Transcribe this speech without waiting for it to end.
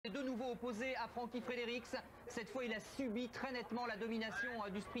de nouveau opposé à Fredericks. Cette fois, il a subi très nettement la domination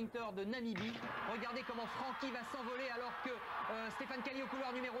du sprinter de Namibie. Regardez comment Francky va s'envoler alors que Stéphane Cali au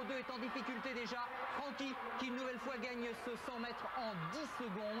couloir numéro 2 est en difficulté déjà. Francky qui une nouvelle fois gagne ce 100 mètres en 10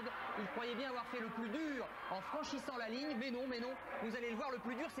 secondes. Il croyait bien avoir fait le plus dur en franchissant la ligne, mais non, vous allez le voir, le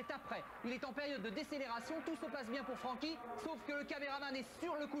plus dur c'est après. Il est en période de décélération, tout se passe bien pour Francky, sauf que le caméraman est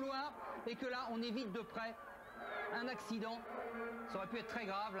sur le couloir et que là on évite de près un accident. Ça aurait pu être très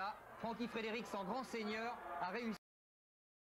grave là. Fredericks en grand seigneur a réussi.